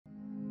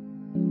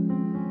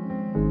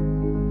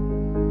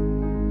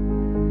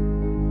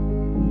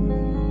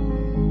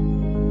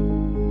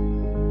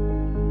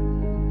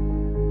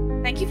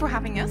for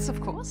having us,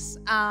 of course.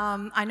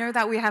 I know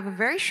that we have a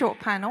very short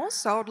panel,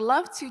 so I'd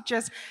love to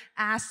just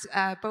ask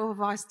both of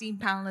our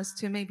esteemed panelists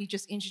to maybe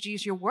just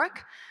introduce your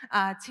work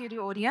to the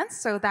audience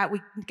so that we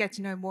can get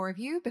to know more of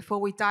you before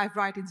we dive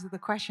right into the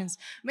questions.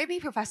 Maybe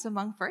Professor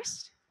Meng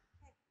first.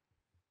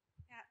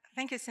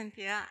 Thank you,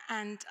 Cynthia.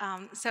 And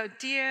so,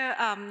 dear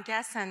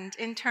guests and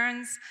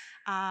interns,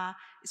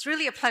 it's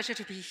really a pleasure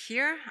to be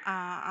here.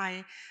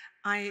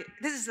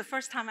 This is the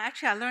first time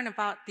I learned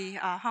about the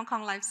Hong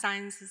Kong Life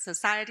Sciences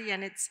Society,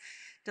 and it's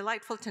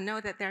delightful to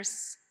know that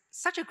there's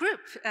such a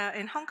group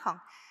in Hong Kong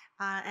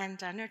and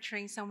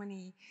nurturing so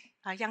many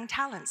young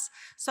talents.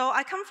 So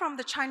I come from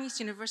the Chinese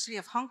University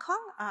of Hong Kong.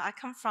 I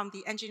come from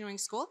the engineering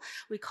school.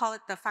 We call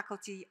it the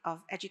Faculty of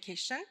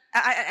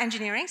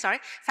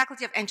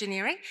Faculty of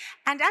Engineering.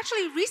 And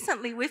actually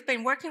recently we've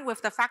been working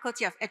with the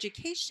Faculty of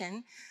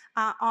Education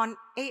on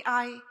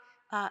AI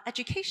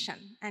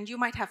education. And you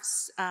might have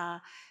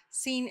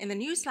seen in the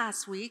news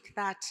last week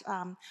that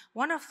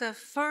one of the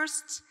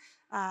first,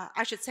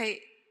 I should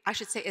say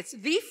it's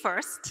the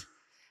first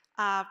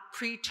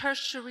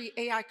pre-tertiary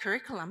AI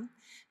curriculum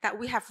that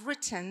we have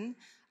written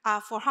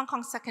for Hong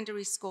Kong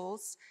secondary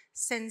schools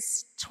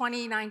since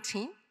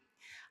 2019.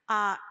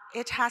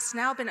 It has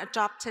now been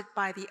adopted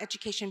by the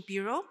Education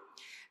Bureau.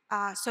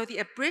 So the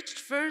abridged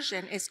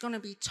version is going to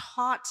be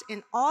taught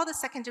in all the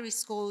secondary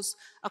schools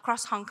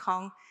across Hong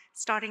Kong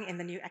starting in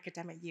the new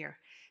academic year.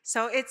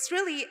 So it's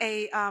really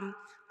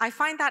I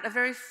find that a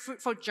very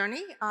fruitful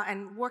journey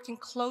and working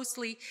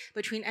closely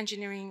between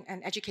engineering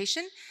and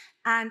education.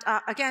 And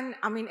again,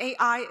 I mean,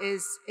 AI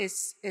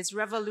is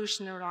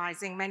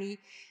revolutionizing many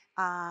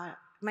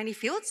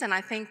fields, and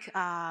I think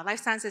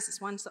life sciences is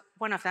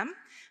one of them.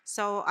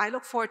 So I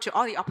look forward to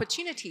all the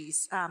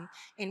opportunities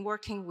in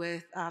working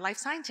with life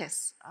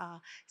scientists.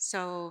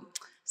 So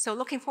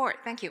looking forward.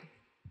 Thank you.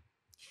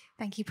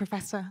 Thank you,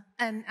 Professor.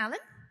 And Alan?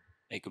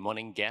 Hey, good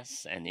morning,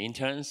 guests and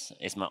interns.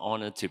 It's my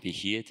honor to be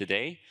here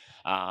today.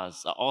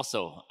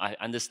 Also, I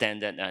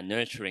understand that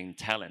nurturing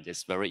talent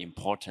is very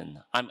important.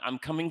 I'm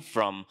coming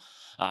from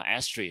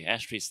ASTRI.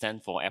 ASTRI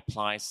stands for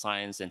Applied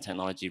Science and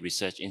Technology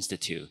Research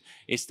Institute.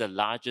 It's the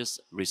largest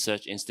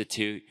research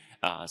institute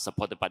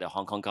supported by the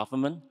Hong Kong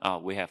government.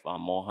 We have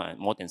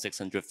more than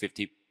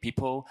 650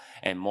 people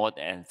and more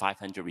than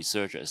 500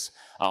 researchers.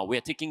 We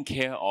are taking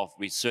care of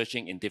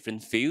researching in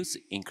different fields,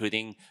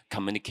 including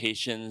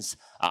communications,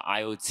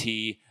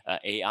 IoT,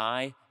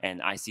 AI,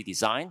 and IC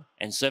design,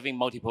 and serving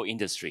multiple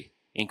industries,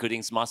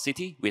 including smart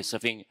city. We're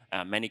serving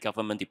many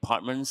government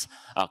departments,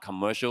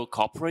 commercial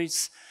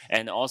corporates,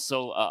 and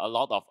also a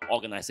lot of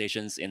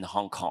organizations in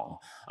Hong Kong.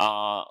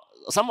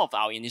 Some of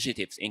our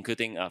initiatives,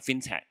 including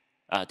fintech,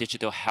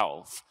 digital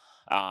health,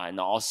 and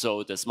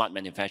also the smart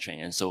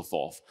manufacturing and so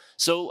forth.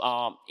 So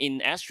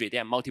in ASTRI,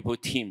 there are multiple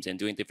teams and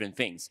doing different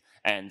things.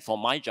 And for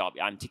my job,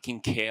 I'm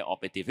taking care of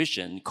a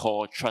division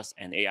called Trust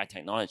and AI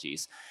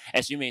Technologies.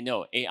 As you may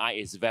know, AI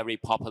is very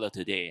popular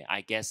today.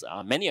 I guess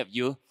many of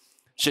you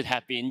should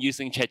have been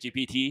using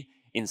ChatGPT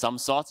in some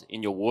sort,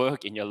 in your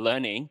work, in your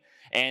learning.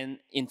 And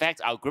in fact,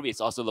 our group is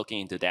also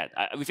looking into that.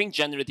 We think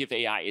generative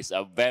AI is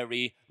a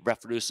very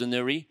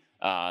revolutionary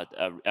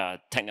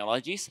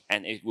technologies,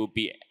 and it will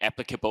be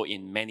applicable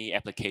in many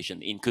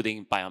applications,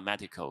 including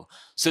biomedical.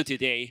 So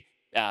today,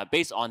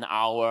 based on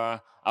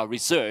our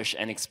research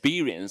and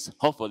experience,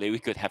 hopefully we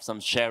could have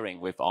some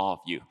sharing with all of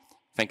you.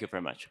 Thank you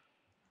very much.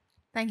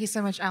 Thank you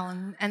so much,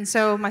 Alan. And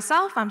so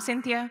myself, I'm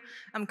Cynthia.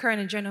 I'm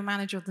currently general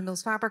manager of the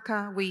Mills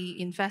Fabrica. We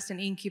invest and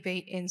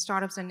incubate in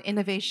startups and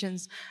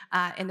innovations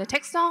in the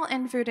textile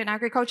and food and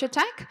agriculture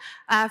tech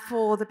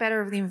for the better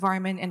of the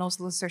environment and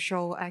also the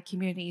social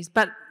communities.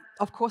 But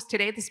of course,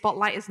 today the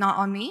spotlight is not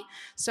on me.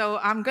 So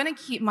I'm going to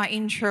keep my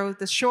intro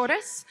the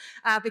shortest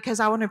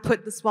because I want to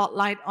put the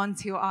spotlight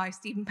onto our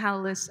esteemed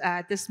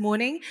panelists this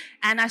morning.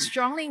 And I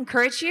strongly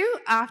encourage you,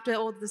 after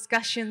all the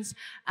discussions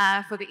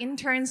for the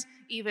interns,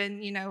 even,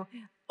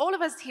 all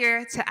of us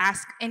here to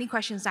ask any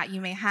questions that you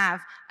may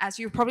have. As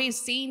you've probably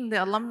seen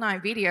the alumni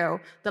video,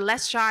 the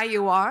less shy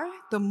you are,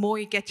 the more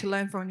you get to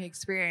learn from your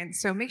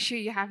experience. So make sure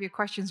you have your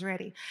questions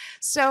ready.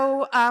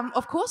 So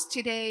of course,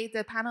 today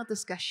the panel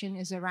discussion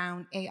is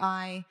around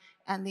AI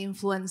and the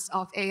influence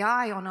of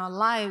AI on our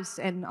lives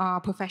and our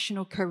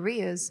professional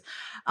careers.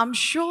 I'm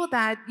sure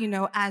that,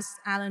 as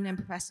Alan and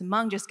Professor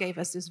Meng just gave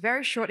us this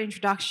very short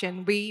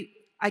introduction,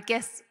 I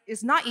guess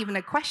it's not even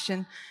a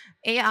question.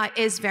 AI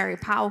is very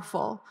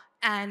powerful.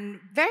 And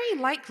very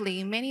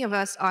likely, many of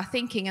us are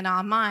thinking in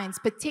our minds,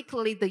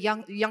 particularly the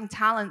young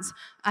talents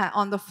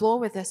on the floor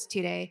with us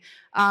today,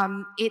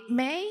 it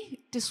may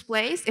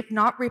displace, if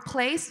not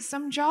replace,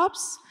 some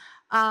jobs.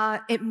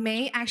 It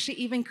may actually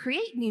even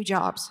create new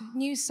jobs,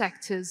 new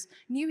sectors,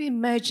 new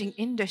emerging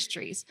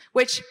industries,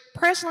 which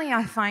personally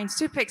I find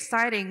super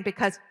exciting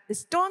because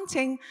it's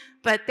daunting,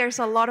 but there's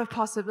a lot of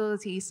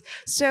possibilities.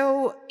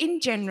 So in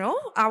general,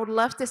 I would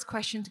love this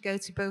question to go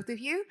to both of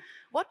you.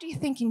 What do you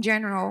think in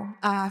general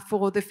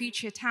for the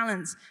future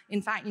talents? In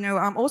fact,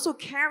 I'm also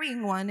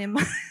carrying one in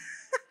my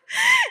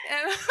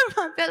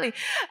Billy,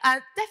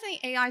 definitely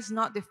AI is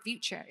not the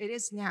future. It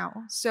is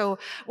now. So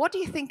what do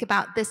you think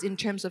about this in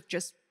terms of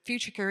just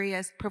future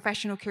careers,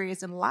 professional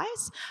careers and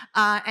lives?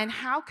 And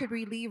how could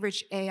we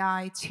leverage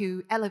AI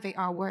to elevate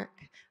our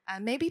work?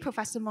 Maybe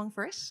Professor Meng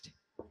first?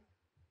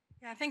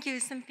 Yeah, thank you,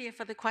 Cynthia,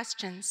 for the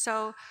question.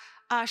 So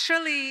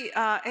surely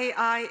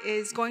AI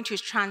is going to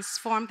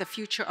transform the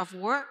future of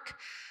work.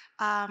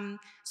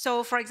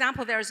 So for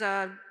example, there's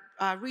a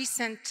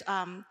recent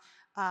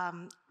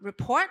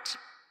report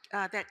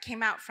that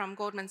came out from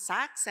Goldman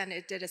Sachs, and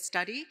it did a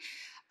study.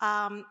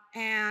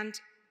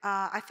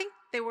 I think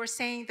they were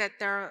saying that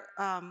there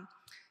are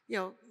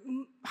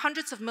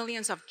hundreds of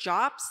millions of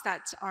jobs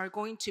that are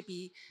going to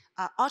be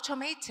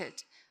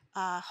automated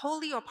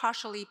wholly or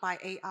partially by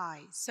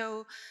AI.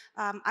 So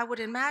I would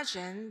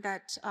imagine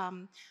that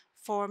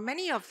for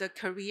many of the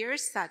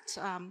careers that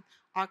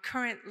are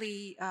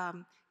currently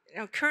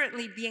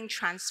being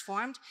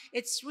transformed,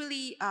 it's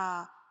really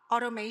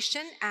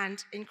automation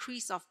and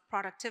increase of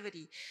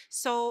productivity.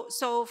 So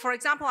for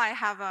example, I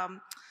have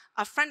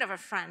a friend of a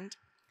friend,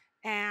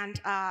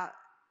 and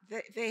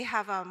they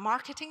have a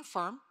marketing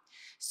firm.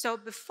 So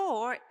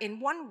before, in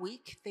 1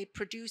 week, they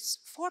produce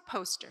 4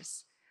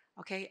 posters,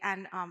 okay,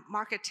 and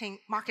marketing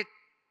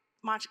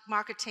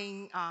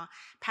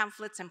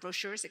pamphlets and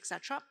brochures,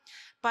 etc.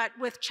 But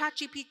with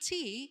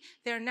ChatGPT,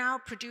 they're now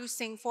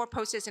producing 4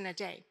 posters in a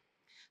day.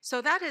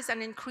 So that is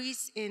an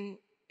increase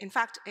in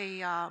fact,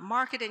 a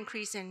market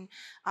increase in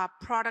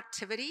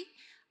productivity.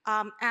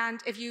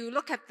 And if you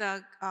look at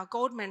the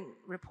Goldman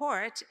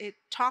report, it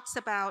talks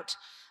about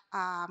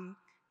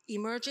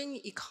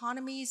emerging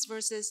economies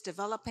versus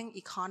developing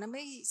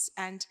economies,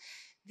 and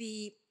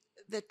the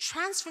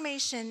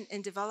transformation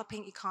in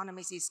developing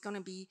economies is going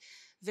to be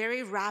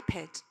very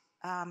rapid.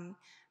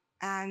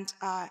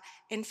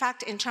 In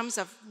fact, in terms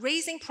of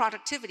raising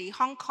productivity,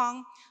 Hong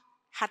Kong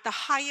had the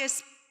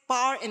highest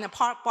bar in the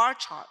bar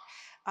chart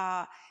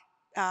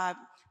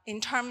in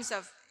terms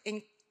of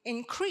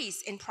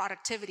increase in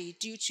productivity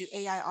due to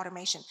AI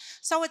automation.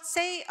 So I would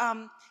say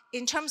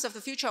in terms of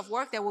the future of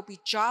work, there will be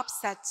jobs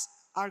that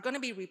are going to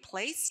be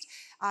replaced.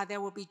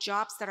 There will be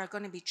jobs that are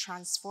going to be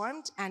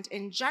transformed. And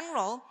in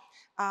general,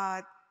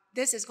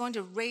 this is going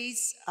to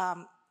raise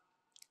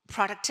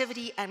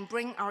productivity and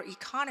bring our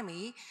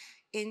economy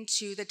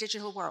into the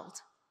digital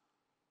world.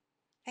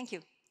 Thank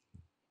you.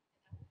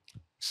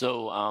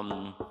 So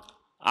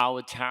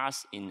our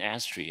task in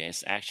ASTRI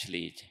is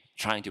actually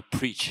trying to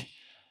preach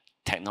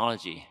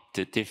technology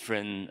to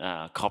different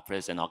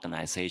corporates and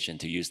organizations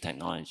to use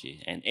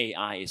technology. And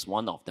AI is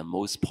one of the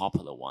most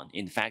popular one.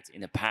 In fact,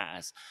 in the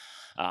past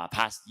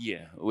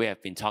year, we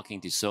have been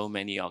talking to so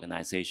many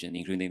organizations,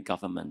 including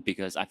government,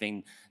 because I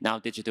think now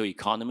digital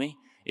economy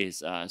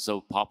is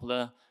so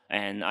popular.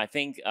 And I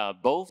think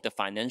both the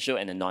financial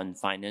and the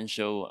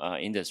non-financial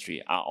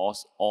industry are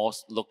all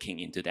looking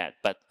into that.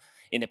 But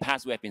in the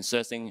past, we have been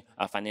searching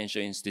a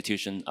financial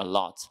institution a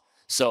lot.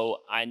 So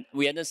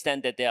we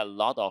understand that there are a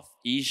lot of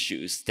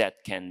issues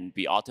that can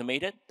be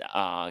automated,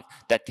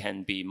 that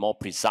can be more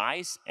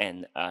precise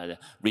and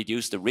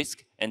reduce the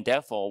risk. And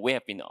therefore, we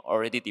have been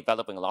already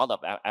developing a lot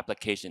of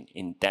application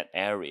in that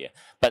area.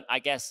 But I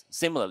guess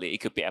similarly, it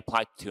could be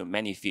applied to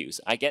many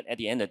fields. I get at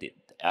the end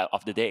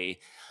of the day,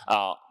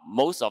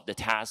 most of the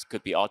tasks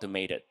could be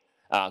automated.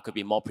 Could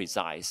be more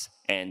precise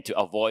and to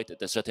avoid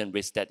the certain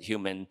risks that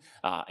human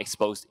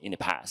exposed in the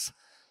past.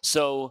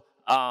 So,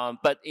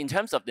 but in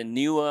terms of the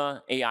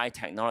newer AI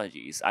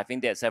technologies, I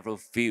think there are several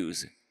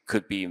fields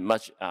could be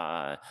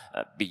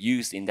be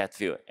used in that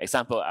field.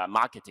 Example,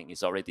 marketing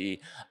is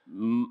already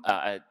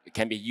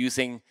can be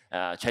using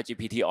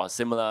ChatGPT or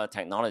similar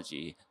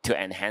technology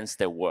to enhance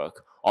their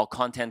work, or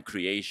content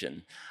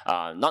creation,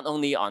 not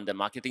only on the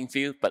marketing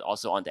field but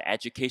also on the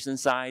education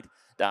side.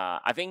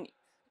 I think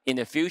in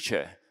the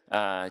future,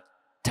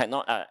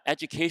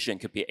 education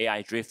could be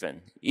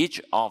AI-driven.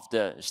 Each of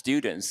the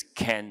students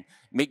can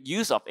make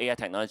use of AI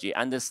technology,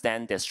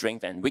 understand their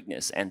strength and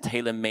weakness, and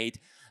tailor-made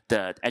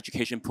the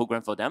education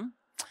program for them.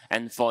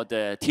 And for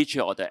the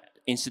teacher or the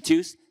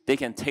institutes, they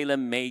can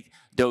tailor-make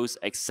those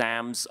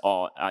exams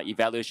or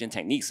evaluation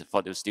techniques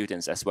for those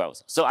students as well.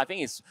 So I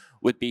think it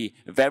would be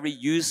very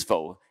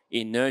useful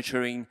in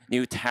nurturing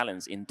new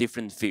talents in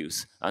different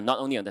fields, not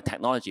only on the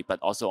technology, but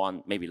also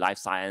on maybe life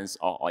science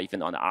or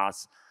even on the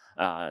arts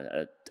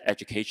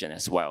education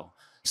as well.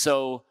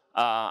 So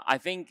I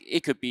think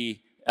it could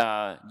be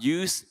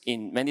used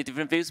in many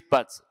different fields,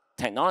 but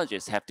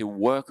technologists have to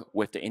work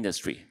with the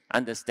industry,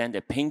 understand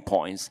the pain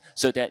points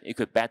so that it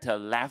could better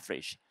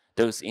leverage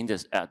those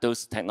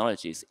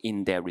technologies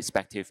in their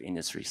respective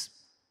industries.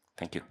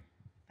 Thank you.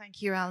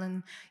 Thank you,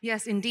 Alan.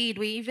 Yes, indeed.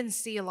 We even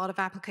see a lot of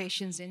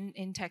applications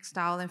in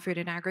textile and food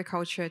and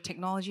agriculture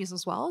technologies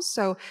as well.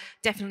 So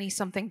definitely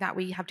something that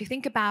we have to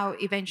think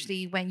about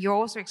eventually when you're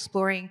also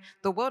exploring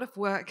the world of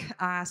work,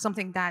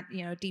 something that,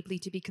 deeply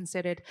to be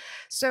considered.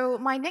 So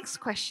my next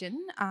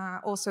question,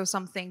 also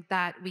something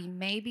that we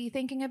may be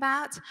thinking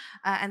about,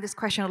 and this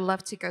question I'd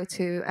love to go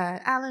to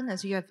Alan,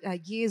 as you have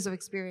years of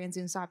experience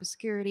in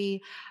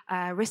cybersecurity,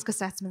 risk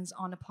assessments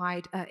on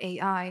applied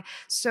AI.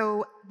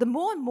 So the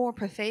more and more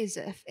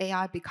pervasive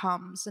AI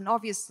becomes, and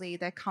obviously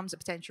there comes a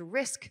potential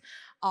risk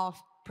of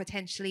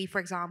potentially, for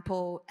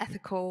example,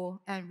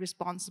 ethical and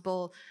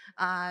responsible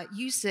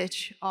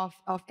usage of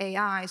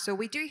AI. So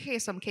we do hear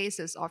some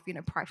cases of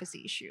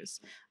privacy issues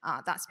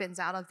that spins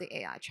out of the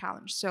AI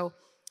challenge. So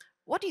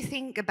what do you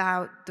think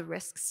about the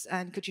risks?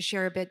 And could you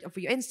share a bit of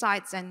your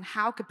insights and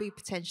how could we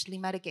potentially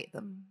mitigate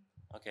them?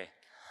 Okay.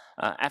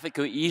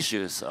 Ethical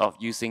issues of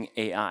using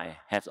AI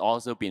have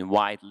also been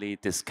widely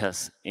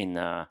discussed in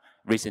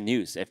recent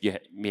news, if you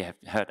may have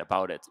heard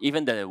about it.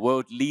 Even the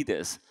world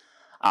leaders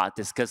are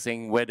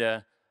discussing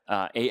whether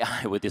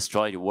AI will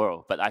destroy the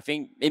world. But I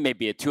think it may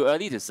be too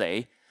early to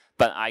say,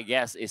 but I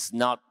guess it's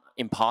not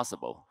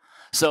impossible.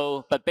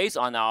 So, but based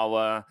on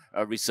our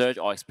research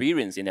or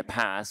experience in the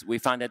past, we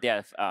found that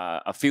there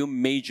are a few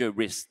major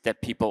risks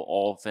that people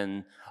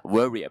often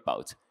worry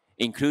about,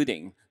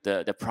 including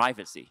the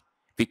privacy.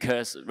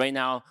 Because right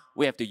now,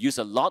 we have to use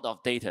a lot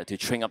of data to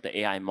train up the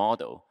AI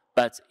model,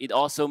 but it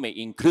also may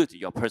include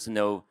your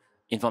personal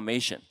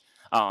information.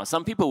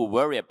 Some people will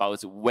worry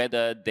about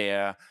whether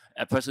their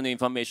personal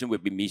information will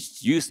be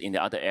misused in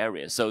the other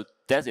areas. So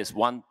that is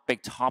one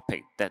big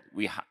topic that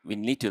we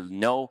need to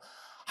know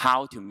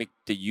how to make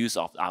the use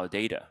of our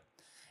data.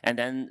 And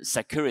then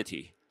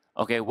security,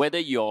 okay, whether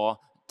your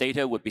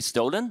data would be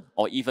stolen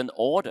or even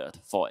ordered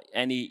for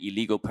any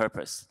illegal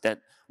purpose, that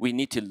we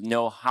need to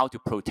know how to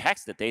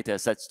protect the data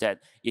such that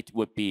it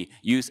would be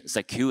used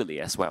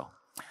securely as well.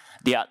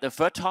 The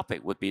third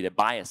topic would be the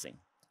biasing,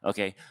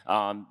 okay?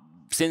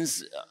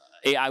 Since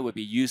AI would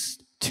be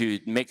used to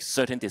make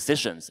certain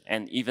decisions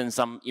and even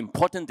some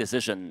important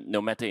decision,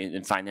 no matter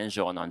in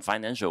financial or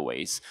non-financial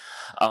ways,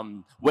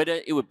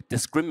 whether it would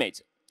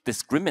discriminate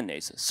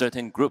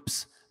certain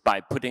groups by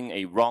putting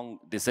a wrong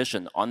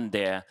decision on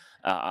their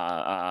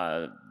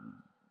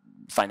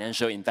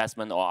financial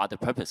investment or other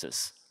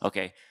purposes,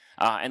 okay?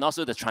 And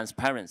also the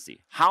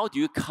transparency. How do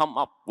you come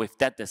up with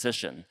that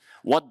decision?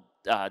 What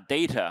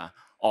data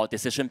or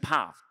decision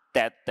path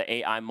that the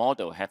AI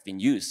model have been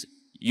used?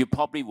 You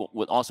probably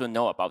would also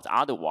know about.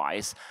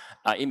 Otherwise,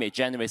 it may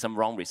generate some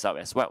wrong result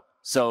as well.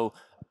 So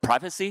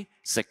privacy,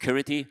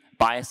 security,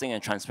 biasing,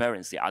 and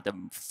transparency are the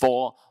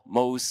four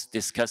most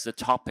discussed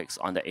topics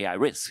on the AI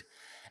risk.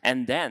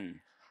 And then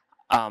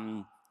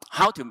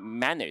how to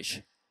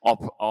manage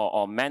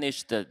or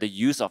manage the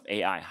use of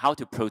AI, how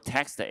to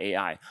protect the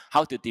AI,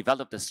 how to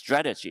develop the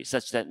strategy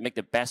such that make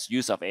the best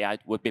use of AI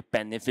would be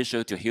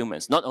beneficial to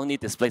humans. Not only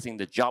displacing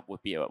the job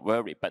would be a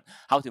worry, but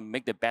how to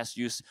make the best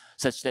use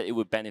such that it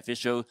would be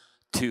beneficial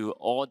to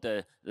all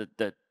the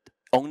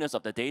owners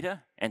of the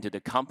data and to the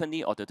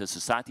company or to the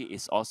society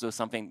is also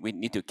something we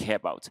need to care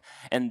about.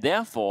 And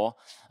therefore,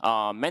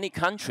 many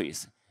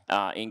countries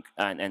and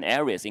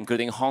areas,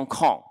 including Hong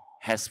Kong,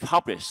 has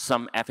published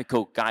some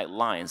ethical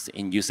guidelines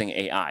in using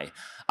AI.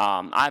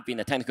 I've been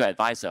a technical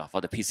advisor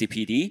for the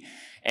PCPD,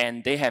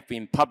 and they have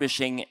been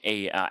publishing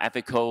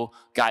ethical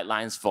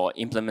guidelines for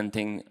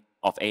implementing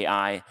of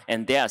AI,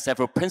 and there are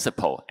several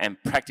principles and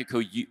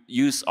practical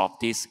use of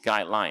these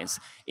guidelines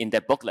in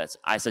their booklets.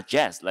 I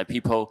suggest that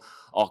people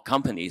or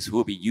companies who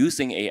will be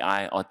using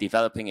AI or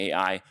developing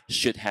AI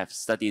should have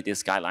studied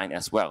this guideline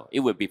as well. It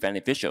would be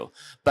beneficial.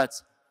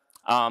 But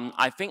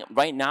I think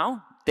right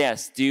now, there are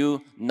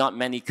still not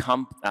many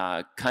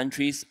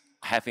countries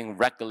having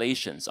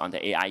regulations on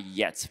the AI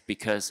yet,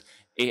 because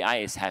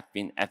AI have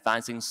been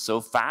advancing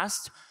so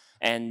fast,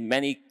 and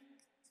many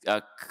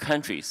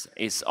countries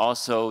is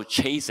also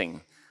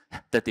chasing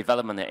the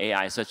development of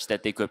AI such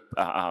that they could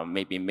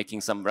maybe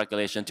making some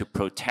regulation to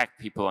protect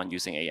people on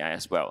using AI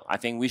as well. I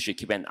think we should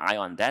keep an eye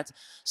on that.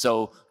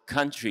 So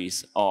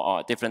countries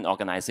or different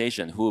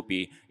organizations who will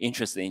be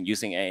interested in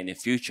using AI in the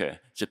future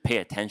should pay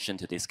attention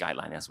to this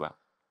guideline as well.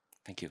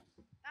 Thank you.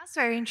 That's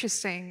very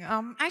interesting.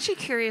 I'm actually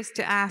curious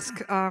to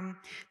ask,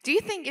 do you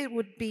think it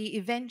would be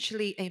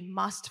eventually a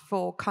must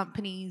for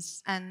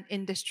companies and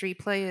industry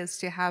players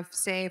to have,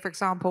 say, for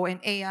example, an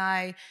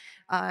AI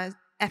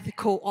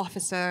ethical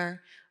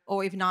officer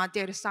or even not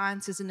data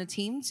scientists in the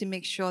team to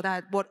make sure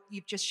that what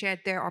you've just shared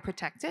there are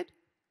protected?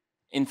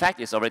 In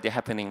fact, it's already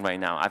happening right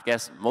now. I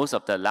guess most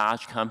of the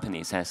large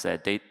companies has a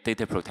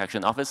data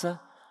protection officer,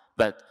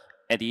 but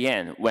at the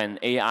end, when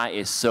AI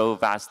is so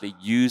vastly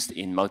used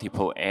in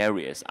multiple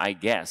areas, I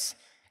guess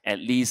at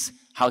least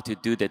how to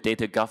do the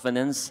data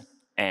governance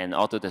and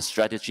also the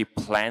strategy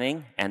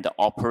planning and the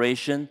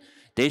operation,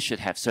 they should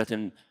have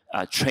certain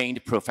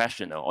trained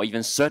professional or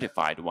even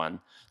certified one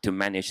to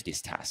manage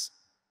these tasks.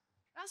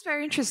 That's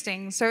very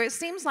interesting. So it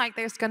seems like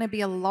there's going to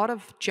be a lot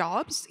of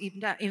jobs,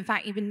 in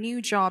fact, even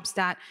new jobs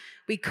that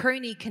we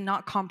currently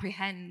cannot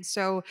comprehend.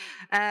 So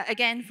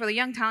again, for the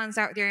young talents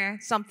out there,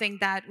 something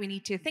that we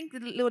need to think a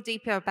little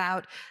deeper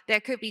about. There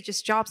could be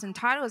just jobs and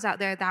titles out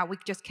there that we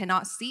just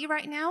cannot see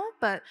right now,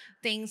 but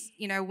things,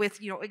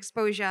 with your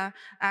exposure,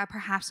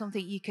 perhaps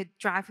something you could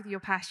drive with your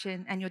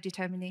passion and your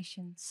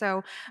determination.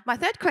 So my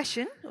third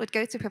question would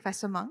go to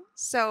Professor Meng.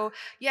 So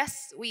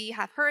yes, we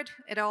have heard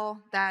it all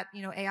that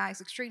AI is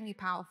extremely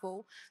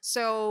powerful.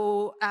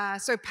 So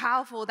so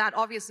powerful that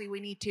obviously we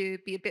need to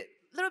be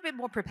a little bit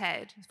more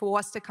prepared for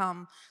what's to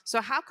come.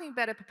 So how can we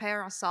better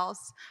prepare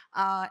ourselves,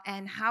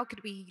 and how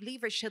could we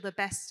leverage to the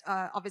best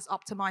of its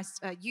optimized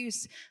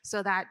use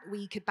so that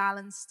we could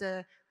balance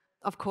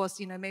of course,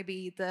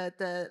 maybe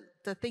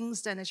the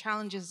things and the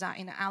challenges that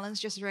Alan's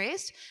just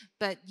raised,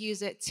 but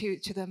use it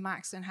to the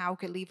max, and how we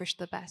could leverage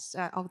the best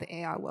of the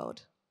AI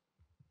world.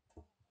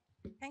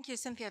 Thank you,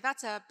 Cynthia.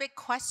 That's a big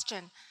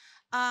question.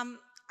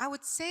 I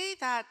would say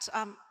that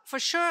for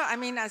sure, I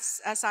mean,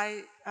 as I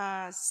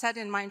said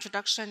in my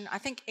introduction, I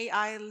think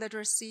AI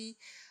literacy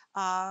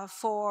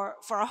for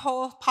a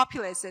whole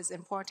populace is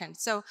important.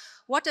 So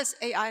what does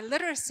AI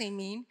literacy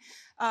mean?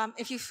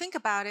 If you think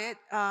about it,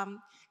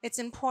 it's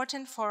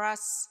important for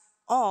us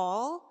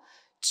all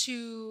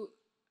to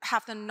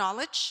have the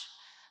knowledge,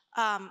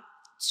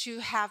 to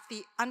have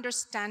the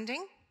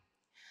understanding,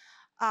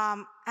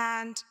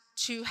 and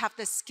to have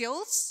the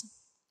skills,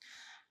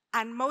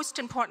 and most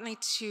importantly,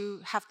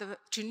 to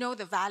know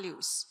the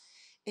values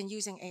in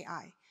using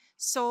AI.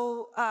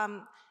 So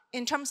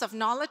in terms of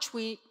knowledge,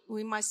 we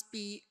must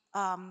be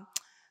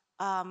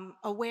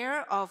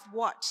aware of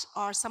what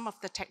are some of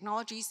the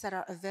technologies that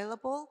are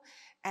available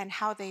and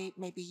how they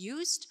may be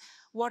used.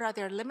 What are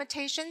their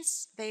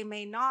limitations? They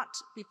may not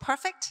be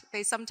perfect.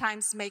 They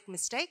sometimes make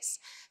mistakes.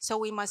 So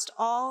we must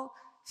all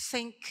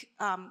think,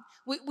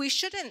 we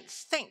shouldn't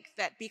think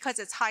that because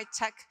it's high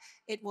tech,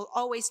 it will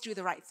always do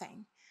the right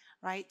thing,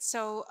 right?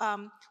 So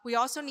we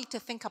also need to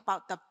think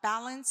about the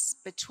balance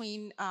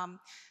between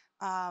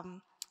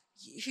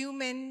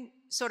human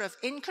sort of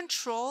in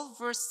control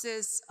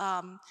versus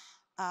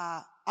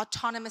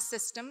autonomous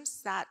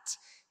systems that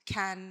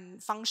can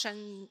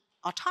function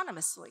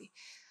autonomously.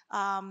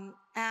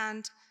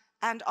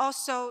 And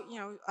also,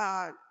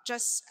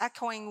 just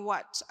echoing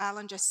what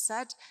Alan just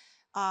said,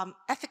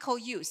 ethical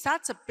use,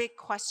 that's a big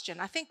question.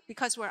 I think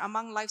because we're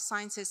among life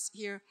sciences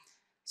here,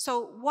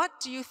 so what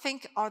do you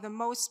think are the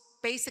most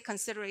basic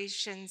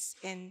considerations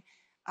in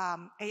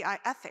AI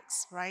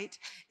ethics, right?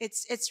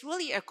 It's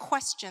really a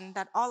question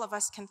that all of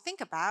us can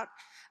think about.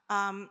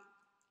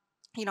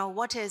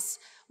 What is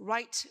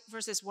right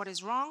versus what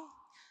is wrong?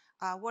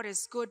 What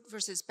is good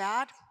versus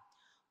bad?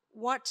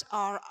 What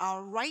are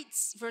our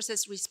rights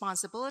versus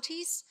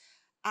responsibilities?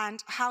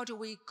 And how do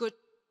we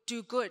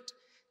do good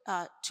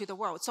to the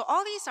world? So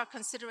all these are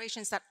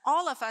considerations that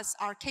all of us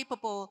are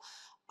capable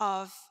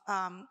of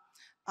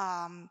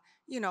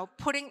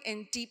putting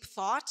in deep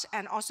thought,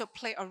 and also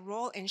play a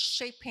role in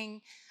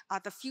shaping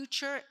the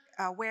future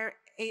where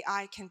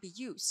AI can be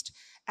used.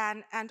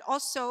 And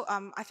also,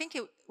 I think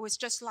it was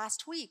just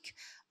last week,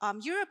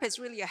 Europe is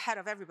really ahead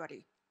of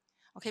everybody,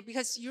 okay,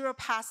 because Europe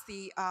passed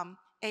the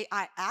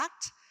AI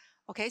Act.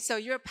 Okay, so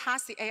Europe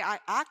passed the AI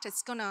Act.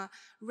 It's going to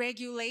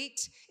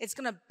regulate, it's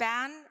going to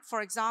ban,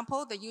 for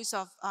example, the use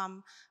of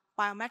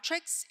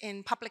biometrics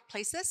in public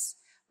places,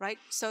 right?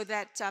 So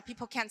that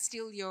people can't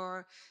steal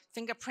your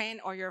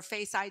fingerprint or your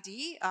face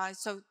ID.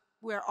 So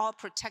we're all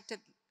protected.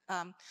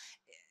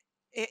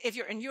 If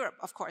you're in Europe,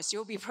 of course,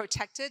 you'll be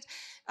protected.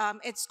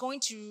 It's going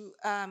to,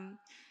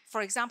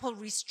 for example,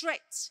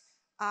 restrict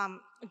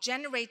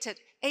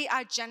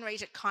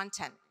AI-generated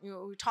content.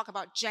 We talk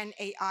about Gen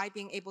AI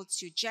being able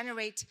to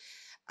generate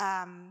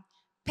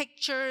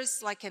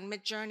pictures like in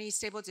Midjourney,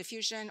 Stable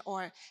Diffusion,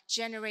 or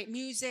generate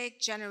music,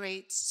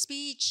 generate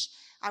speech.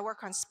 I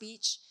work on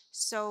speech.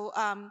 So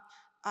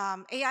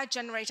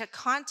AI-generated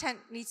content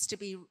needs to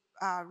be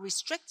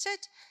restricted.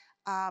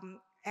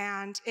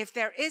 And if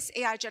there is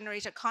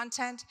AI-generated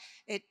content,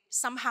 it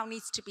somehow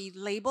needs to be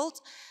labeled.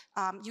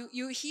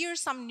 You hear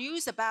some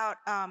news about,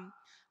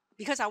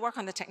 because I work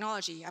on the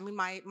technology, I mean,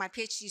 my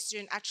PhD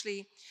student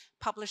actually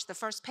published the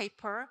first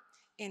paper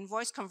in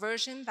voice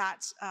conversion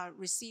that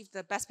received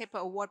the Best Paper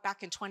Award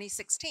back in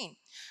 2016,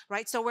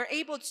 right? So we're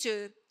able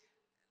to,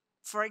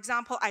 for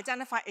example,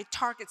 identify a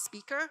target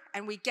speaker,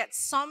 and we get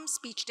some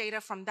speech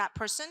data from that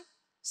person,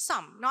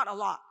 some, not a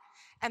lot.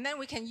 And then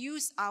we can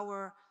use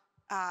our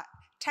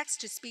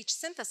text-to-speech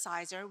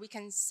synthesizer, we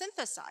can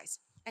synthesize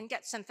and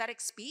get synthetic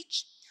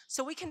speech,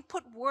 so we can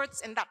put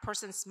words in that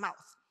person's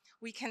mouth.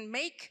 We can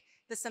make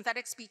the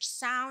synthetic speech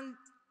sound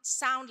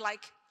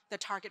like the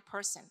target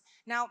person.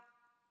 Now,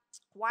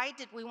 why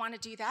did we want to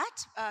do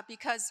that?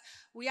 Because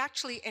we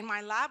actually, in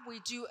my lab, we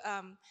do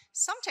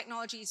some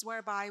technologies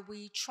whereby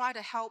we try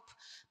to help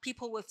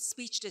people with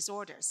speech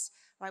disorders,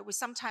 right? We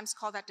sometimes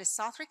call that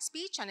dysarthric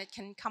speech, and it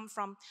can come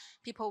from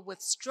people with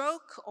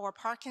stroke or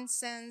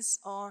Parkinson's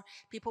or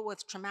people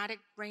with traumatic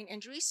brain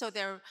injury. So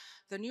the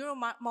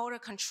neuromotor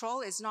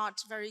control is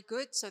not very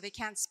good, so they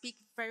can't speak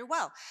very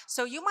well.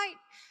 So you might,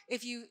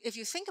 if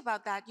you think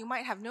about that, you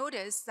might have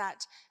noticed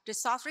that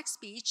dysarthric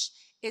speech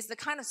is the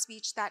kind of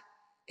speech that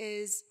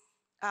is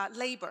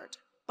labored,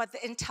 but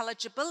the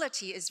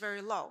intelligibility is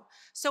very low.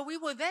 So we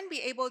will then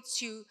be able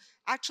to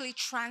actually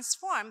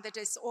transform the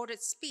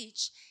disordered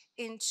speech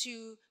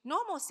into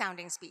normal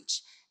sounding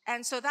speech.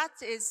 And so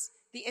that is,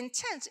 the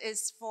intent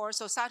is for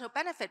societal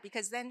benefit,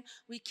 because then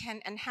we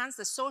can enhance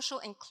the social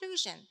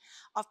inclusion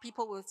of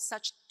people with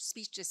such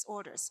speech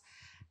disorders.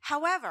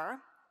 However,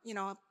 you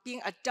know,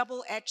 being a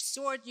double-edged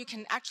sword, you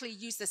can actually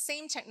use the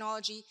same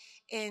technology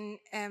in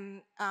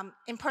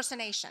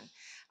impersonation.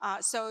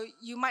 So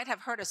you might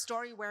have heard a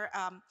story where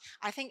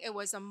I think it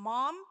was a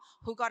mom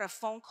who got a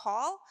phone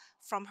call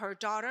from her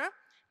daughter,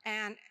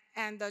 and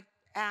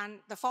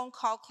the phone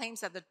call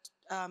claims that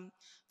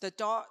the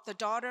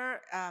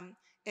daughter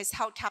is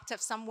held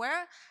captive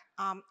somewhere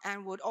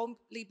and would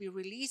only be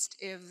released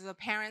if the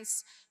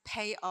parents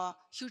pay a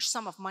huge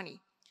sum of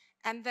money.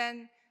 And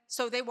then,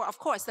 so they were, of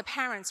course, the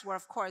parents were,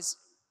 of course,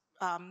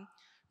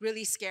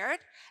 really scared.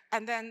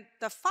 And then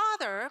the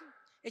father,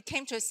 it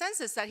came to his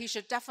senses that he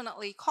should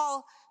definitely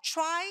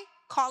try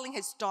calling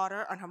his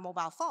daughter on her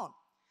mobile phone.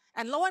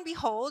 And lo and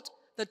behold,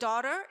 the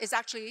daughter is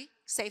actually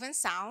safe and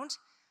sound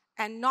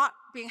and not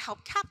being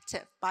held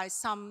captive by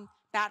some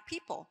bad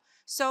people.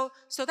 So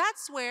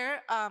that's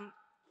where,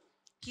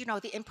 you know,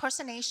 the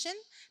impersonation,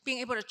 being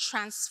able to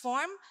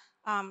transform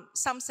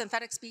some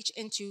synthetic speech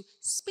into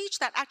speech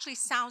that actually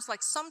sounds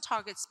like some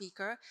target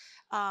speaker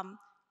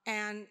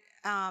and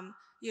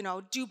you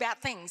know, do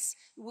bad things.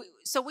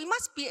 So we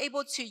must be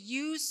able to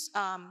use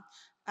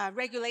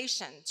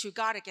regulation to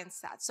guard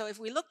against that. So if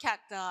we look at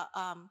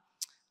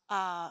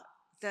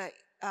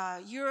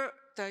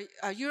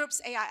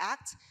Europe's AI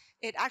Act,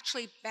 it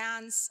actually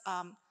bans,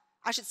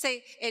 I should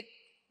say, it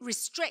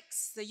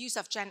restricts the use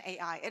of Gen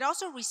AI. It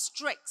also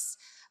restricts,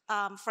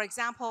 for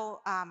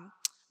example,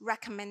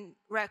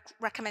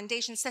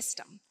 recommendation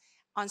system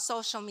on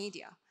social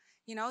media.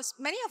 You know,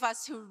 many of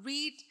us who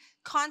read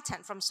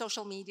content from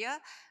social media,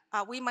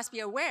 we must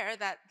be aware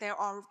that there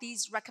are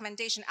these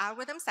recommendation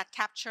algorithms that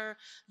capture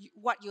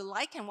what you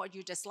like and what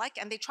you dislike,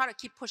 and they try to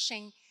keep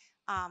pushing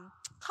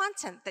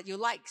content that you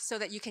like so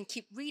that you can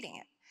keep reading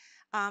it.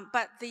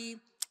 But the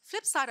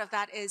flip side of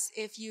that is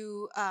if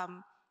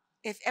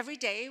every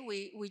day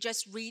we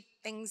just read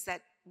things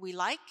that we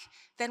like,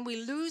 then we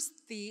lose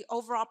the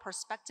overall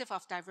perspective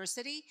of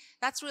diversity.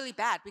 That's really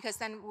bad, because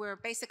then we're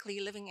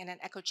basically living in an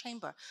echo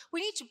chamber.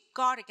 We need to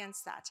guard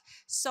against that.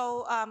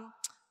 So,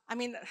 I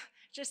mean,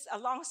 just a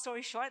long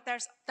story short,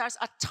 there's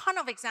a ton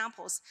of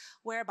examples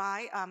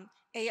whereby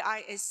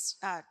AI is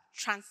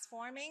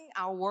transforming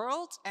our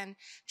world and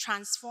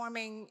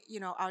transforming, you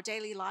know, our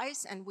daily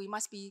lives, and we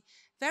must be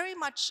very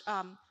much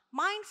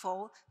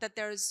mindful that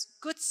there's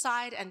good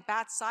side and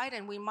bad side,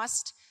 and we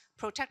must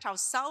protect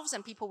ourselves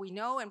and people we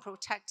know, and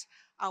protect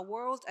our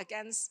world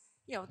against,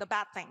 you know, the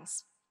bad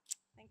things.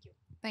 Thank you.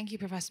 Thank you,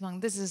 Professor Meng.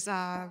 This is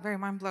very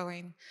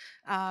mind-blowing.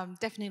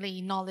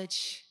 Definitely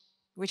knowledge,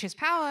 which is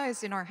power,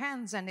 is in our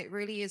hands, and it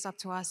really is up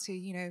to us to,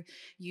 you know,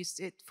 use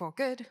it for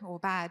good or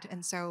bad.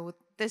 And so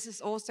this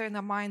is also in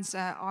our minds,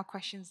 our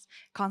questions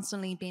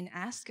constantly being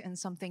asked, and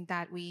something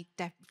that we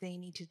definitely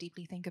need to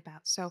deeply think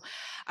about. So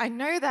I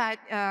know that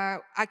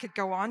I could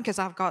go on, because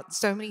I've got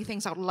so many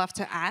things I'd love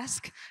to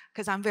ask,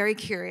 because I'm very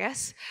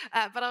curious.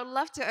 But I'd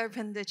love to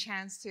open the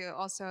chance to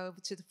also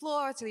to the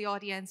floor, to the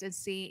audience, and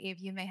see if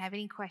you may have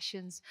any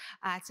questions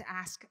to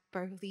ask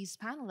both of these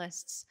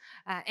panelists.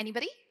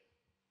 Anybody?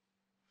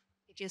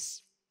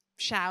 Just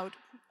shout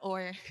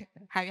or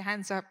have your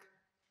hands up.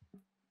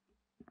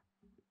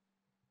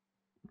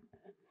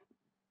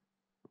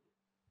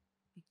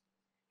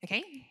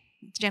 Okay,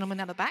 gentleman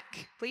at the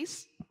back,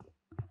 please.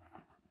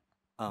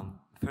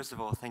 First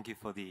of all, thank you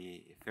for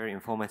the very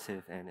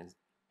informative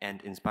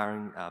and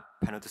inspiring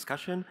panel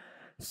discussion.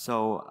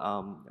 So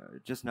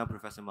just now,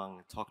 Professor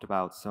Meng talked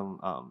about some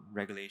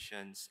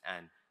regulations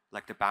and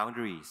like the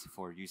boundaries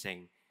for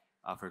using,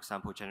 for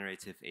example,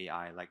 generative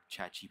AI like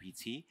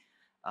ChatGPT.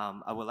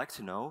 I would like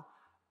to know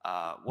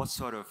what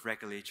sort of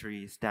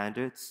regulatory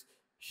standards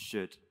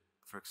should,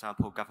 for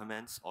example,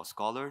 governments or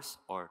scholars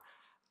or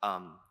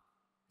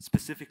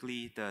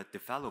specifically the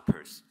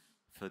developers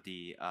for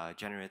the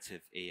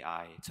generative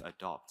AI to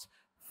adopt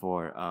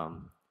for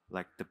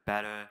like the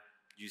better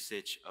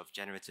usage of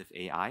generative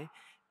AI.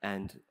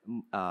 And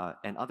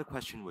another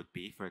question would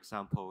be, for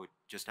example,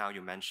 just now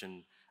you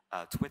mentioned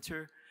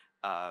Twitter,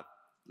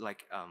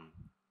 like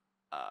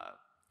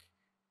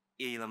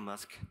Elon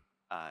Musk,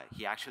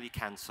 he actually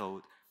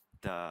canceled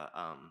the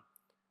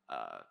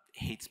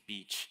hate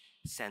speech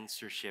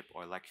censorship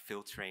or like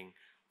filtering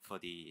for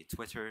the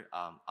Twitter.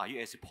 Are you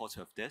a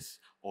supporter of this,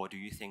 or do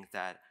you think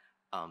that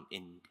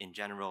in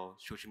general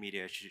social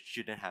media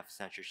shouldn't have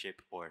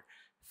censorship or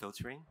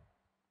filtering?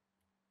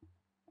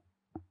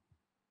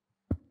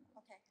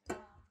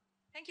 Okay.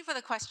 Thank you for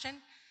the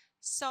question.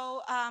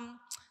 So,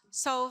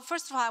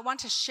 first of all, I want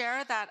to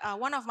share that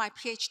one of my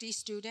PhD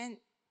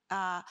students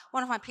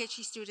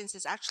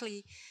is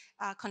actually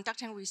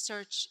conducting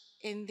research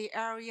in the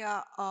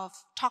area of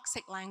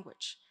toxic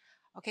language.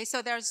 Okay,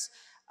 so there's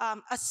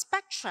a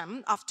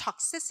spectrum of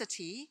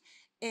toxicity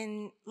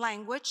in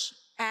language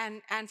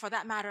and for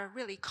that matter,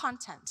 really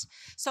content.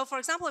 So for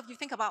example, if you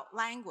think about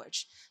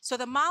language, so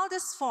the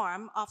mildest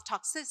form of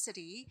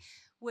toxicity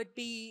would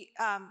be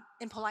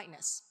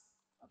impoliteness.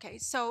 Okay,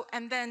 so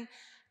and then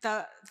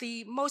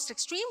the most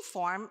extreme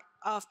form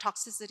of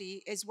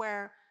toxicity is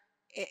where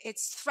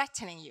it's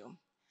threatening you.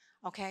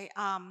 Okay,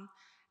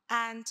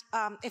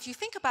 if you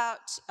think about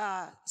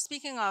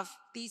speaking of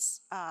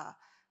these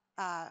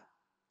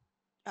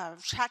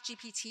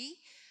ChatGPT,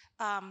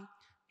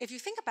 if you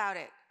think about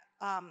it,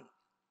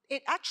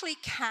 it actually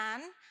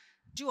can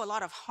do a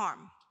lot of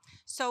harm.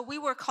 So we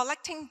were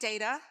collecting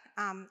data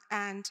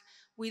and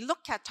we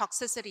looked at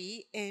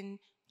toxicity in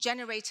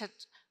generated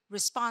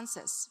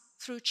responses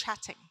through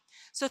chatting.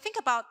 So think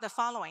about the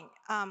following.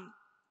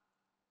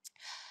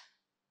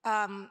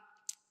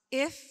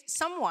 If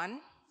someone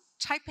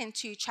type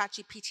into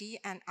ChatGPT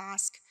and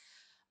ask,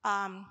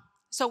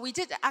 so we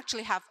did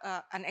actually have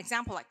an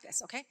example like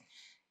this, okay?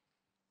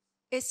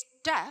 Is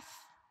death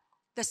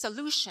the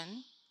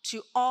solution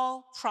to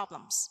all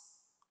problems?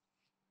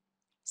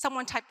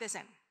 Someone type this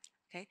in,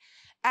 okay?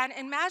 And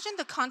imagine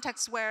the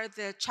context where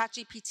the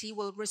ChatGPT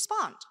will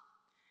respond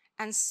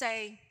and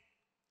say,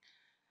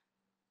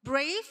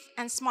 brave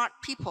and smart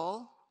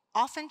people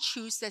often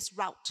choose this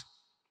route.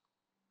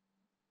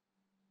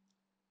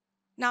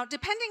 Now,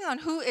 depending on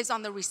who is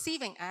on the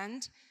receiving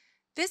end,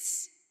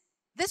 this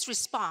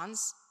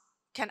response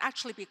can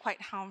actually be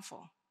quite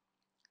harmful,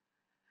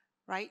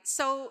 right?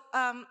 So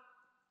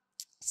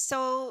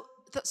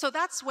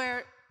that's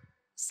where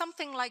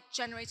something like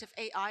generative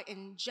AI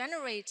in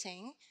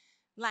generating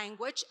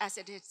language as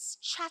it is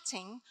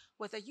chatting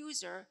with a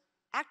user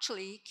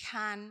actually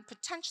can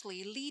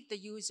potentially lead the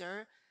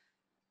user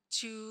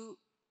to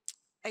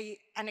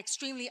an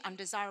extremely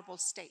undesirable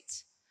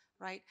state,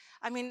 right?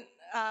 I mean,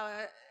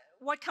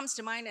 what comes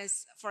to mind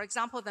is, for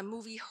example, the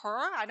movie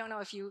Her. I don't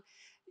know if we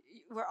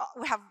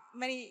have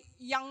many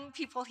young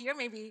people here.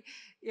 Maybe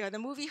the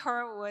movie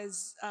Her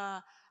was,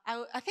 I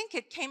think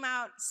it came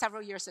out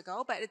several years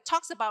ago, but it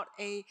talks about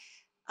a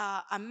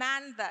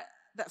man that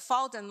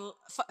fell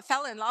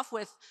in love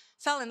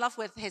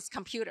with his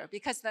computer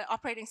because the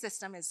operating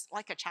system is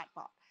like a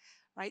chatbot,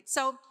 right?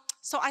 So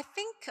I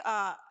think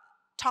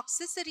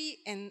toxicity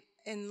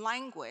in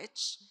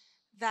language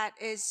that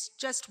is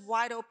just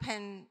wide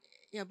open,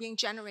 being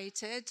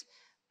generated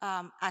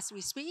as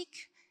we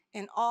speak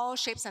in all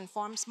shapes and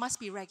forms must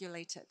be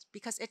regulated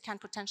because it can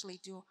potentially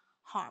do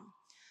harm.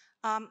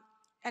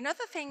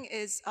 Another thing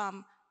is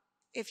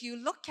if you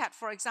look at,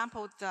 for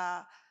example,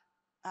 the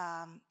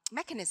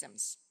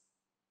mechanisms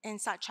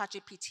inside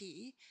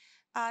ChatGPT,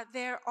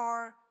 there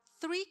are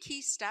 3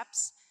 key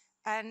steps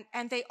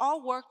and they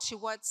all work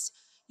towards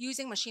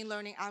using machine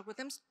learning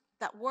algorithms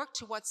that work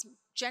towards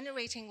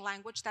generating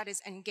language that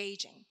is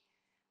engaging,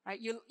 right?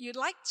 You'd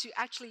like to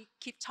actually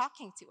keep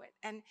talking to it.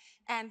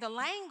 And the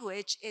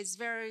language is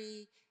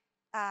very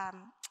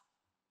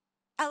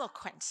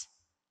eloquent,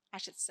 I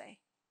should say,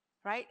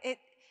 right?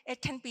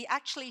 It can be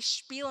actually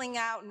spieling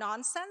out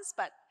nonsense,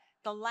 but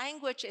the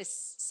language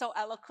is so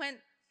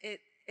eloquent,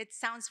 it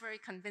sounds very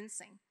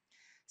convincing.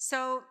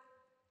 So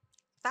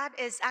that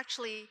is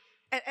actually,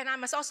 and I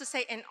must also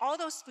say in all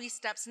those 3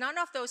 steps, none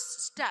of those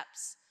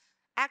steps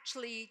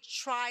actually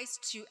tries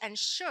to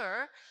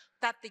ensure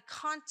that the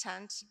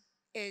content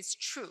is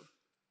true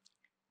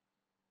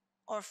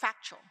or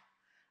factual,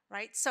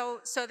 right? So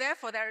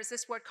therefore, there is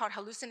this word called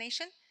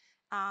hallucination,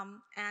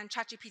 and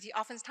ChatGPT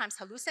oftentimes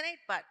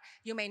hallucinate, but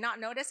you may not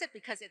notice it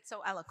because it's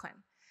so eloquent,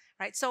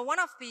 right? So one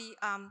of the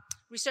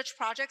research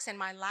projects in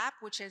my lab,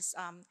 which is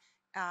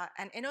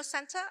an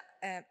InnoCenter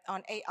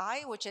on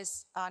AI, which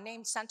is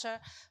named Center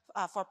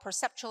for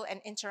Perceptual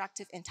and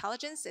Interactive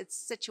Intelligence. It's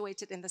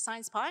situated in the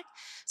Science Park.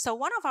 So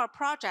one of our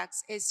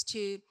projects is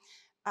to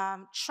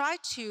try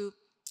to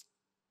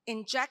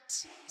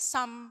inject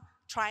some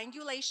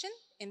triangulation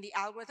in the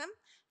algorithm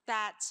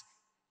that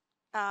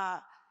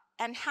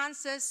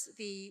enhances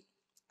the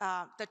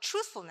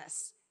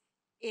truthfulness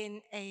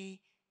in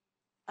a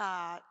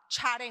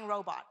chatting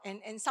robot,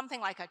 in something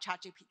like a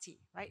ChatGPT,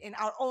 right? In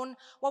our own,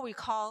 what we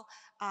call,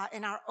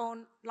 in our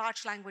own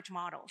large language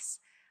models.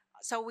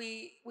 So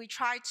we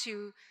try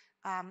to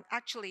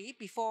actually,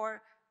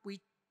 before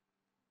we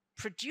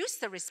produce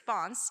the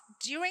response,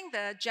 during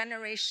the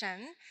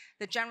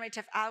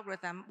generative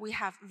algorithm, we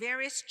have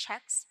various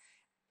checks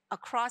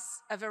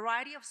across a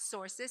variety of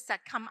sources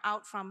that come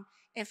out from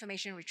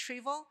information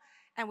retrieval,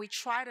 and we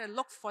try to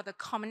look for the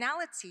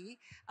commonality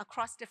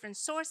across different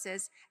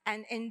sources,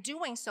 and in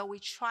doing so, we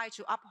try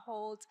to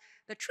uphold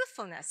the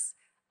truthfulness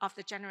of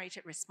the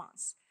generated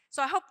response.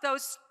 So I hope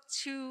those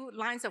 2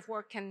 lines of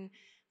work can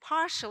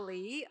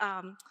partially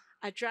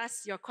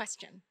address your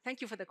question.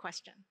 Thank you for the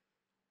question.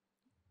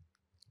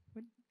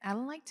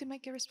 Alan, like to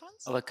make a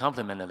response? I will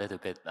compliment a little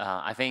bit.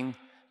 I think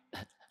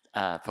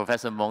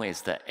Professor Meng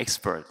is the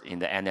expert in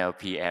the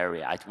NLP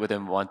area. I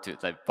wouldn't want to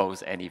like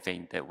boast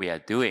anything that we are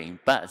doing,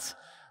 but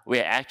we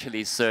are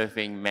actually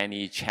serving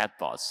many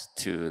chatbots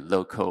to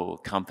local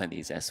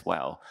companies as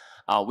well.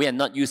 We are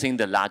not using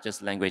the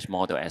largest language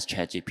model as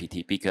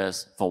ChatGPT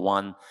because, for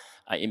one,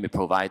 it may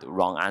provide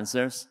wrong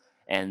answers,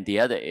 and the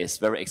other is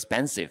very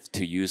expensive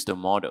to use the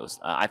models.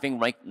 I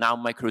think right now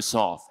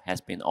Microsoft has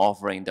been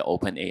offering the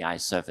OpenAI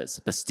service,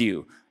 but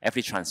still,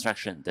 every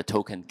transaction, the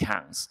token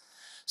counts.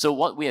 So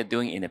what we are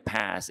doing in the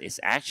past is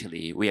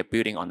actually we are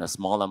building on a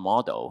smaller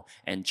model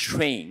and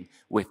train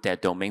with their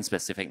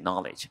domain-specific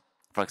knowledge.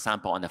 For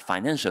example, on the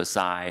financial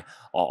side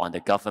or on the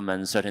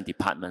government, certain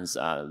departments'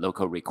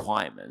 local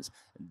requirements.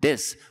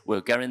 This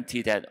will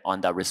guarantee that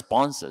on the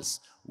responses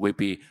will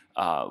be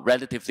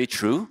relatively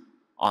true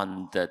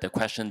on the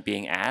question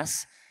being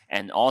asked,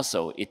 and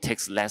also it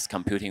takes less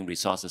computing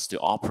resources to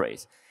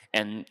operate.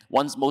 And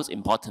one most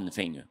important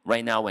thing,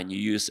 right now when you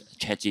use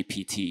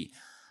ChatGPT,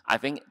 I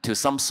think to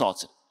some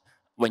sort,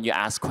 when you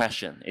ask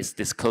question, it's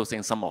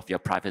disclosing some of your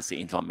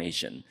privacy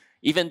information,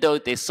 even though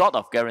they sort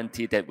of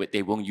guarantee that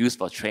they won't use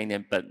for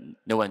training, but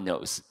no one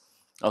knows.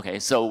 Okay,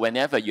 so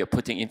whenever you're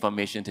putting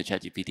information to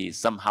ChatGPT,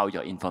 somehow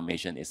your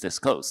information is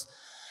disclosed.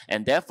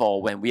 And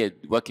therefore, when we are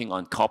working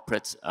on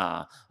corporate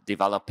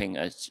developing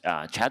a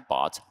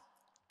chatbot,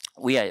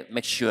 we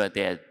make sure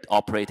they're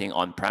operating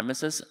on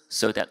premises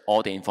so that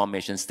all the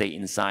information stay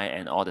inside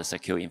and all the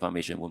secure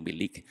information won't be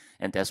leaked.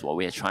 And that's what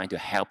we are trying to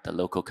help the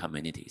local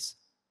communities.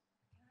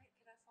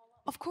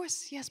 Of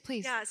course, yes,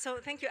 please. Yeah, so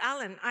thank you,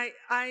 Alan.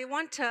 I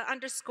want to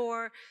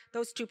underscore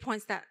those 2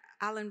 points that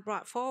Alan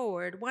brought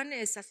forward. One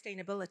is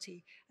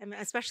sustainability, I mean,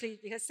 especially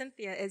because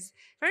Cynthia is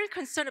very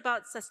concerned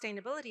about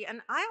sustainability.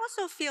 And I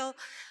also feel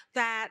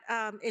that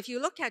if you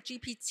look at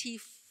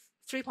GPT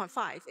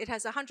 3.5, it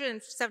has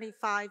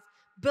 175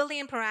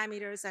 billion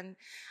parameters, and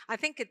I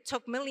think it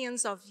took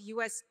millions of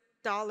US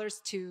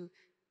dollars to,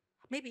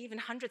 maybe even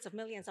hundreds of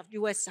millions of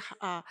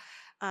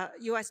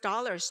US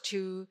dollars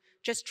to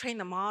just train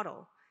the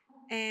model.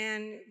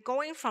 And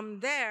going from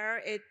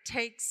there, it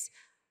takes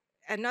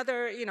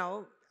another,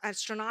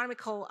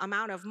 astronomical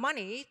amount of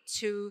money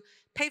to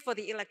pay for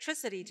the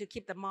electricity to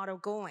keep the model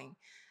going.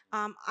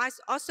 I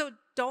also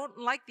don't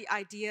like the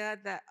idea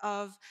that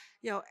of,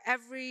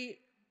 every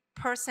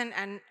person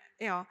and,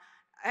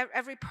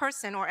 every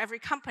person or every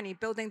company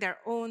building their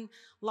own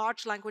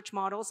large language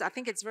models. I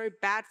think it's very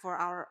bad for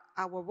our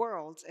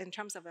world in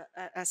terms of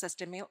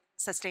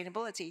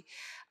sustainability.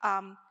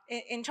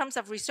 In terms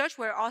of research,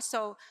 we're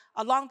also,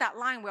 along that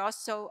line, we're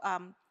also,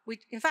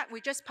 in fact,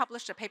 we just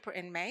published a paper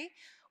in May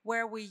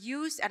where we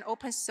used an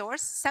open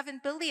source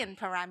 7 billion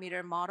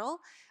parameter model,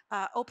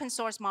 open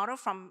source model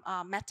from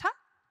Meta,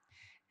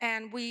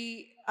 and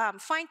we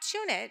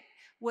fine-tune it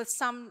with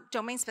some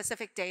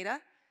domain-specific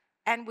data,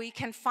 and we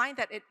can find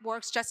that it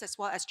works just as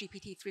well as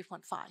GPT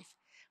 3.5.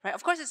 Right?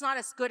 Of course, it's not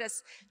as good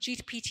as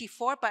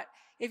GPT-4, but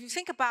if you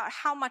think about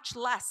how much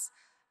less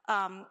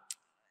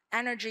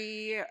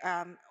energy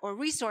or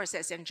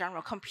resources in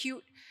general,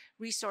 compute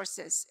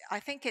resources, I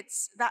think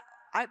it's that,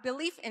 I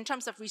believe in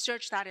terms of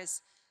research, that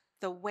is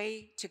the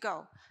way to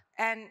go.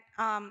 And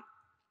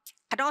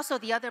also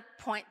the other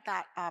point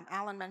that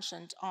Alan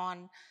mentioned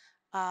on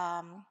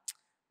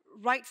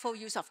rightful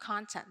use of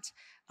content.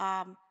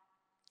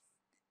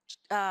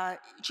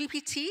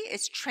 GPT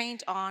is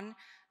trained on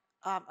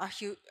a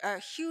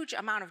huge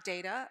amount of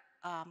data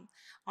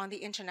on the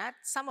internet,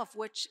 some of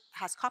which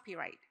has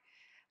copyright.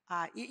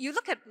 You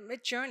look at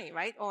Midjourney,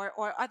 right,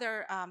 or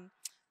other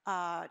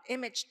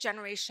image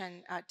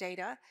generation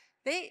data.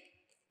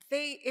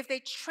 If they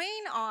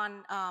train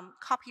on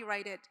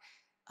copyrighted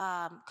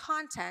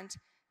content,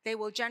 they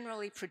will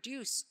generally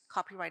produce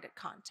copyrighted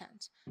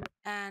content,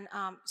 and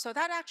so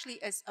that actually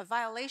is a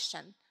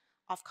violation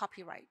of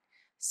copyright.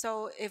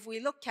 So if we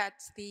look at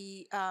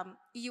the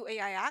EU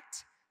AI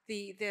Act,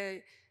 the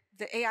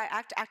AI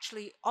Act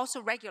actually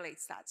also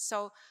regulates that.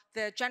 So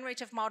the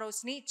generative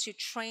models need to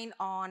train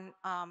on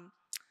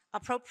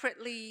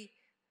appropriately,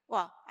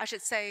 well, I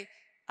should say,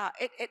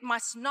 it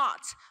must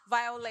not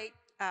violate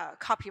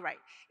copyright.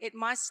 It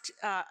must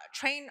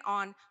train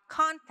on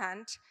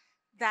content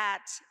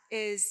that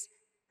is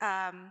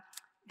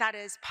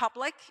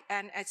public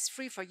and it's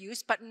free for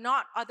use, but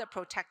not other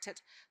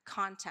protected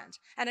content.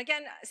 And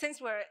again,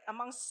 since we're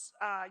amongst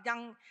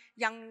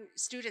young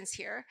students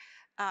here,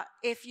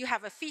 if you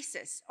have a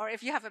thesis or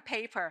if you have a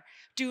paper,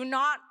 do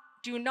not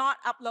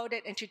upload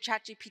it into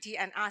ChatGPT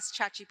and ask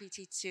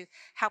ChatGPT to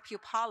help you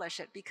polish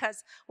it,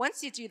 because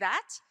once you do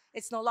that,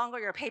 it's no longer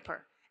your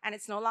paper and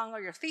it's no longer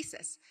your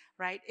thesis,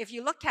 right? If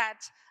you look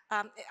at,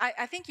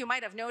 I think you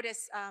might have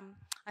noticed,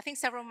 I think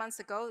several months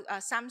ago,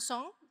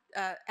 Samsung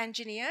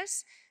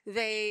engineers,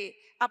 they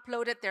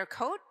uploaded their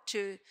code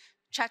to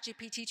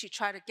ChatGPT to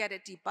try to get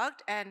it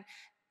debugged,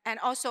 and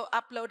also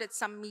uploaded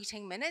some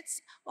meeting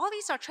minutes. All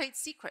these are trade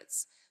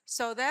secrets.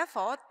 So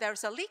therefore,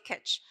 there's a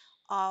leakage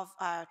of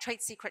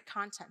trade secret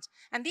content.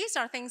 And these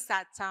are things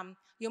that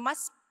you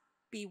must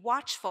be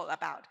watchful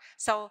about.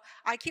 So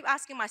I keep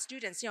asking my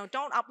students,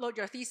 don't upload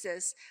your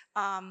thesis.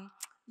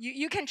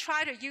 You can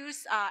try to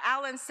use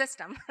Alan's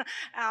system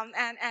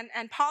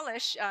and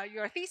polish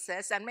your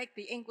thesis and make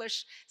the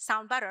English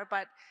sound better,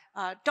 but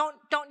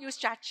don't use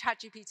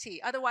ChatGPT.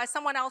 Otherwise,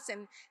 someone else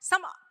in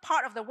some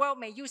part of the world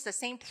may use the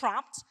same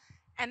prompt,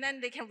 and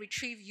then they can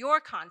retrieve your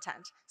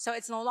content. So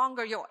it's no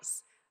longer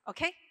yours,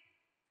 okay?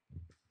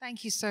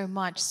 Thank you so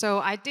much. So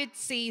I did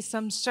see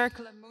some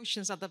circular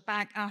motions at the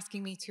back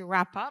asking me to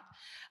wrap up.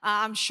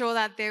 I'm sure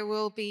that there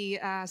will be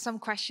some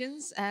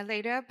questions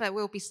later, but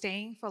we'll be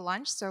staying for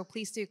lunch. So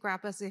please do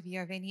grab us if you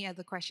have any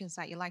other questions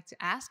that you'd like to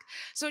ask.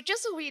 So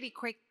just a really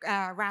quick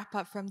wrap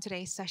up from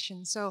today's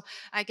session. So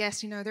I guess,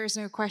 there's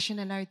no question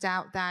and no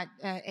doubt that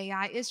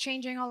AI is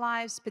changing our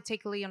lives,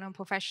 particularly in our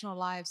professional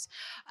lives.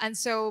 And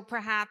so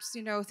perhaps,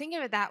 thinking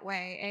of it that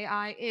way,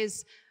 AI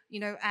is,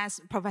 as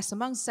Professor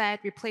Meng said,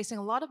 replacing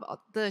a lot of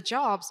the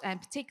jobs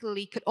and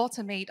particularly could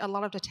automate a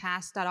lot of the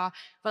tasks that are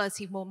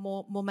relatively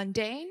more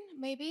mundane,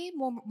 maybe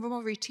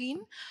more routine.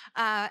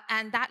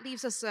 And that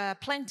leaves us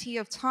plenty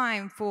of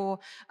time for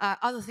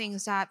other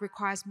things that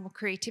requires more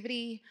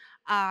creativity,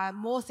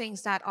 more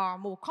things that are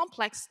more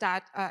complex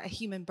that a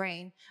human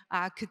brain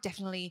could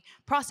definitely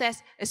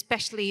process,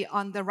 especially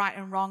on the right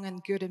and wrong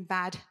and good and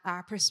bad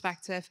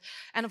perspective.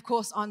 And of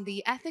course, on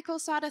the ethical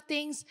side of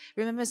things,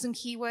 remember some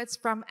keywords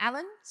from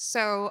Alan.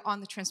 So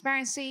on the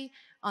transparency,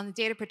 on the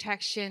data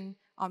protection,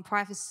 on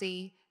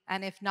privacy,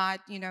 and if not,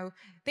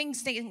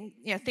 things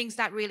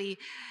that really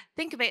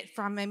think of it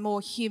from a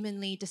more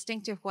humanly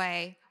distinctive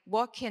way.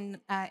 What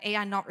can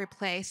AI not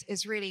replace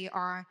is really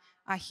our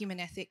human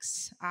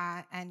ethics.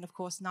 And of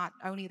course, not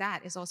only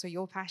that, is also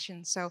your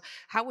passion. So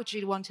how would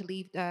you want to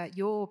lead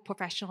your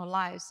professional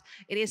lives?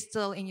 It is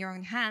still in your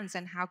own hands.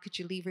 And how could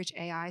you leverage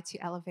AI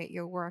to elevate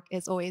your work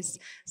is always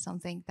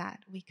something that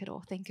we could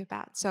all think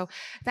about. So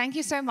thank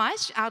you so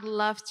much. I'd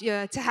love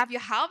to have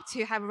your help,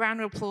 to have a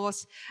round of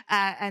applause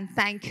and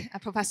thank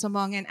Professor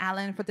Meng and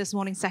Alan for this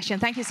morning's session.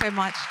 Thank you so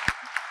much.